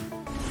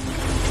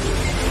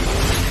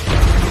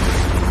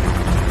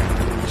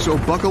So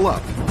buckle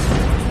up.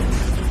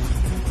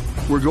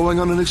 We're going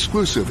on an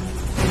exclusive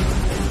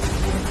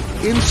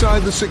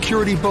inside the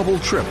security bubble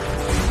trip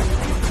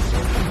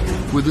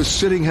with the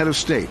sitting head of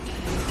state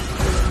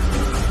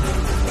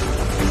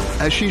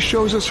as she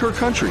shows us her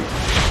country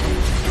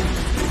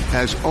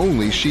as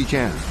only she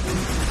can.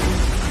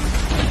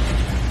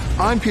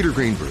 I'm Peter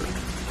Greenberg,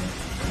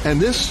 and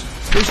this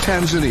is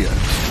Tanzania,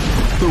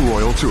 the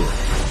Royal Tour.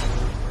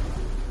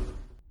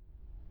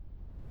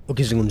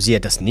 Ukizungumzia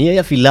tasnia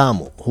ya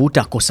filamu,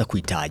 hutakosa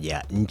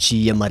kuitaja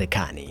nchi ya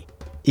Marekani,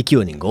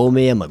 ikiwa ni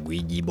ngome ya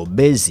magwiji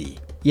bobezi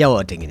ya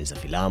watengeneza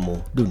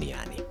filamu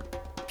duniani.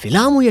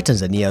 Filamu ya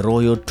Tanzania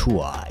Royal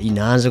Tour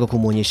inaanza kwa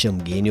kumuonyesha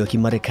mgeni wa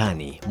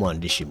Kimarekani,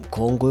 mwandishi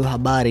mkongwe wa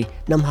habari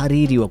na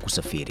mhariri wa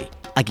kusafiri,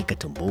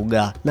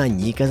 akikatumbuga na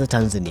nyika za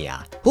Tanzania,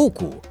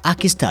 huku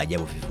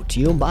akistaajabu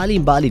vivutio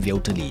mbalimbali vya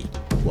utalii,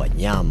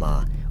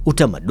 wanyama,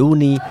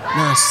 utamaduni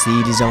na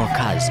asili za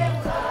wakazi,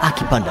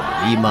 akipanda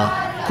milima,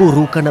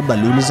 kuruka na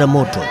baluni za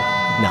moto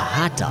na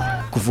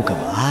hata kuvuka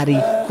bahari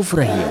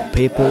kufurahia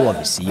upepo wa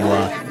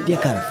visiwa vya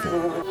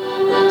karafuu.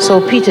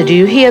 So Peter, do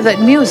you hear that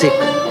music?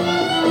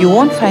 You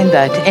won't find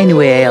that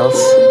anywhere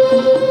else.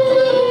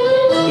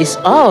 It's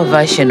our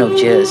version of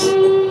jazz.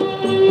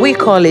 We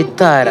call it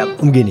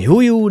taarab. Mgeni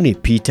huyu ni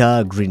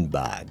Peter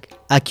Greenberg,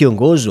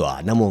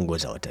 akiongozwa na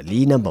mwongoza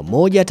watalii namba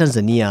 1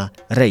 Tanzania,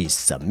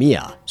 Rais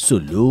Samia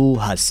Suluhu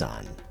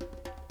Hassan.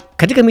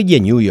 Katika miji ya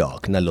New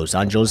York na Los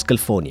Angeles,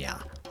 California,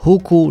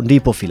 huku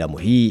ndipo filamu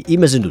hii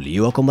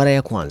imezinduliwa kwa mara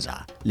ya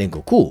kwanza,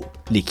 lengo kuu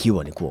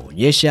likiwa ni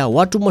kuwaonyesha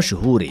watu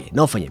mashuhuri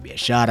na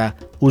wafanyabiashara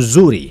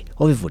uzuri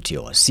wa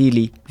vivutio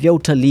asili vya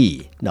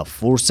utalii na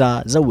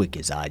fursa za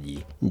uwekezaji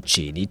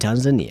nchini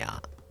Tanzania.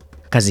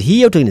 Kazi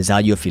hii ya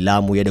utengenezaji wa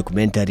filamu ya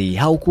dokumentari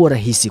haukuwa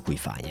rahisi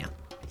kuifanya.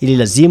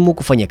 Ililazimu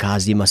kufanya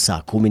kazi masaa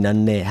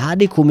 14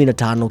 hadi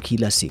 15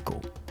 kila siku,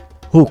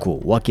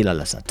 huku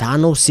wakilala saa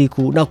 5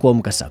 usiku na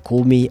kuamka saa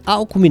 10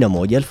 au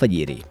 11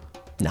 alfajiri,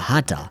 na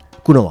hata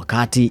kuna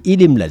wakati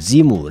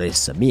ilimlazimu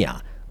Rais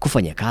Samia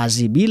kufanya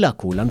kazi bila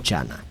kula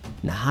mchana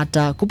na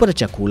hata kupata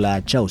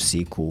chakula cha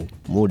usiku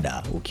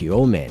muda ukiwa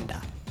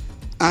umeenda.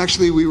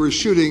 Actually, we were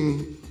shooting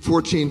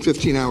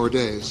 15 hour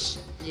days.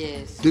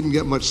 Yes. Didn't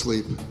get much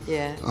sleep.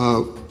 Yeah.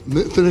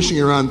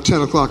 Finishing around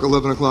 10 o'clock,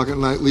 11 o'clock at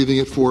night, leaving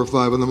at 4 or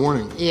 5 in the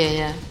morning.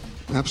 Yeah.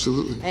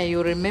 Absolutely. And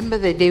you remember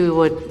the day we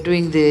were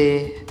doing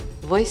the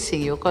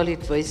voicing, you call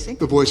it voicing?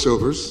 The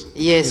voiceovers.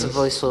 Yes,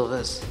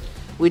 voiceovers.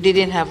 We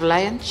didn't have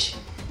lunch.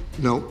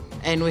 No.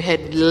 And we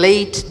had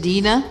late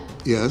dinner.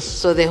 Yes.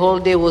 So the whole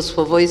day was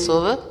for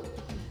voiceover.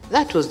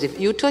 That was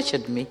you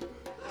tortured me.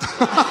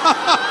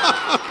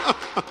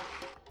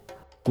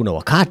 Kuna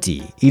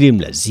wakati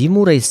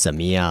ilimlazimu Rais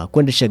Samia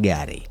kuendesha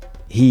gari.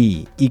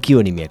 Hii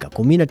ikiwa ni miaka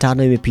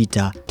 15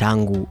 imepita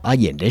tangu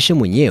ajiendeshe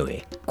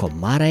mwenyewe kwa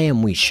mara ya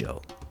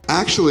mwisho.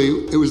 Actually,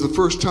 it was the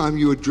first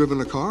time you had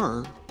driven a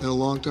car in a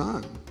long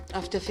time.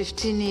 After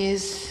 15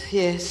 years,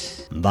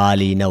 yes.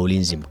 Mbali na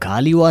ulinzi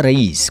mkali wa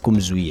rais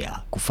kumzuia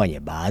kufanya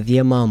baadhi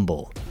ya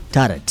mambo,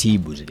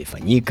 taratibu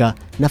zilifanyika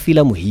na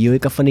filamu hiyo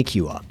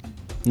ikafanikiwa.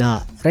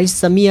 Na Rais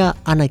Samia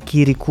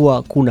anakiri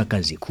kuwa kuna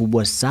kazi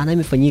kubwa sana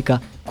imefanyika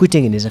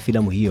kuitengeneza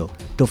filamu hiyo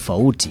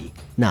tofauti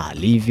na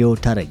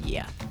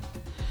alivyotarajia.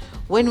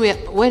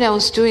 When I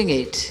was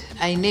doing it,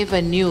 I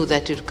never knew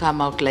that it would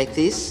come out like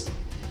this.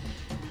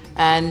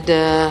 And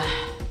a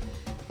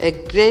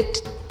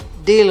great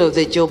deal of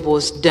the job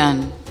was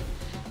done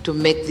to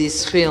make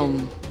this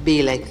film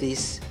be like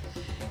this,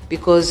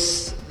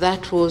 because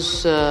that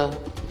was the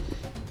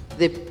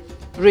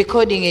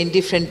recording in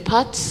different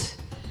parts,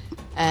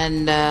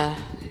 and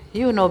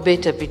you know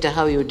better, Peter,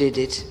 how you did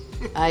it.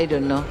 I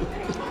don't know.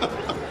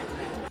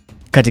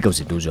 Katika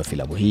uzinduzi wa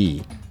filamu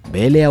hii,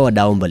 mbele ya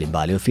wadau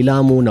mbalimbali wa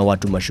filamu na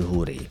watu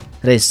mashuhuri,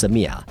 Rais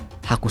Samia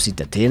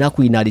hakusita tena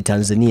kuinadi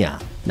Tanzania,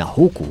 na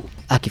huku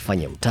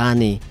akifanya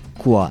utani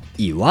kuwa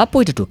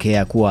iwapo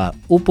itatokea kuwa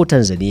upo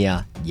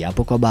Tanzania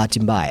japo kwa bahati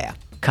mbaya,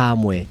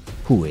 kamwe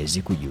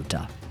huwezi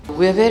kujuta.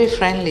 We are very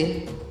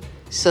friendly,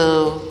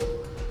 so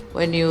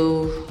when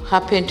you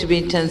happen to be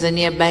in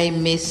Tanzania by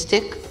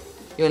mistake,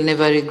 you'll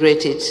never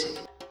regret it.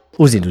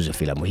 Uzinduzi wa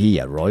filamu hii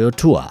ya Royal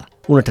Tour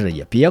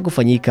unatarajia pia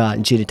kufanyika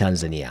nchini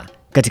Tanzania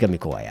katika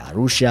mikoa ya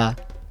Arusha,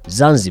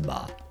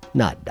 Zanzibar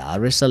na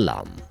Dar es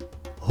Salaam.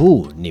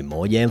 Huu ni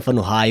moja ya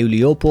mfano hai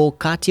uliopo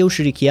kati ya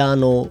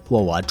ushirikiano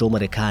wa watu wa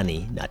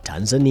Marekani na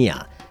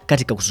Tanzania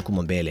katika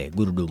kusukuma mbele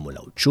gurudumu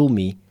la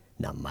uchumi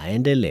na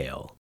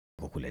maendeleo.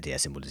 Kukuletea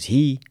simulizi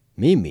hii,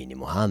 mimi ni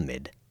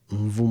Mohamed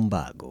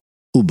Mvumbago.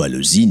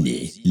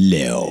 Ubalozini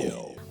leo.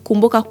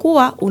 Kumbuka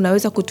kuwa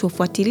unaweza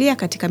kutufuatilia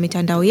katika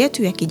mitandao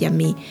yetu ya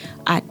kijamii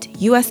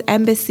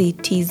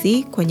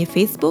 @USEmbassyTZ kwenye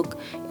Facebook,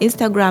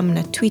 Instagram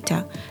na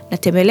Twitter, na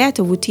tembelea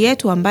tovuti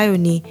yetu ambayo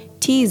ni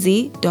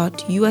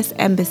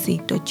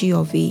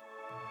tz.usembassy.gov.